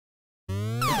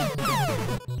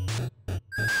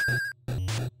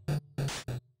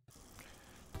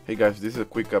Hey guys, this is a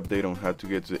quick update on how to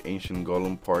get to the ancient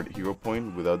Golem part hero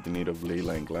point without the need of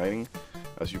Ley-Line gliding.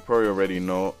 As you probably already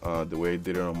know, the way I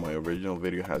did it on my original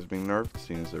video has been nerfed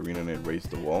since ArenaNet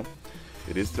raised the wall.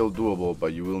 It is still doable,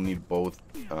 but you will need both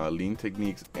lean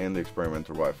techniques and the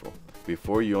experimental rifle.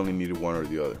 Before, you only needed one or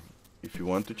the other. If you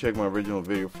want to check my original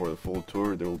video for the full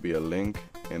tour, there will be a link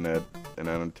and an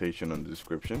annotation on the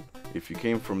description. If you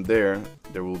came from there,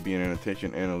 there will be an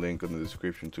annotation and a link on the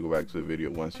description to go back to the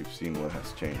video once you've seen what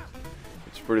has changed.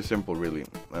 It's pretty simple really.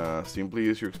 Simply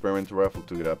use your experimental rifle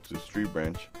to get up to the street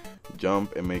branch,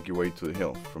 jump and make your way to the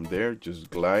hill. From there, just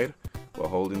glide while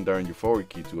holding down your forward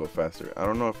key to go faster. I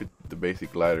don't know if the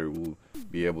basic glider will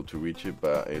be able to reach it,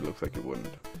 but it looks like it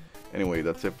wouldn't. Anyway,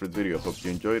 that's it for this video. Hope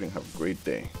you enjoyed and have a great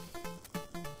day.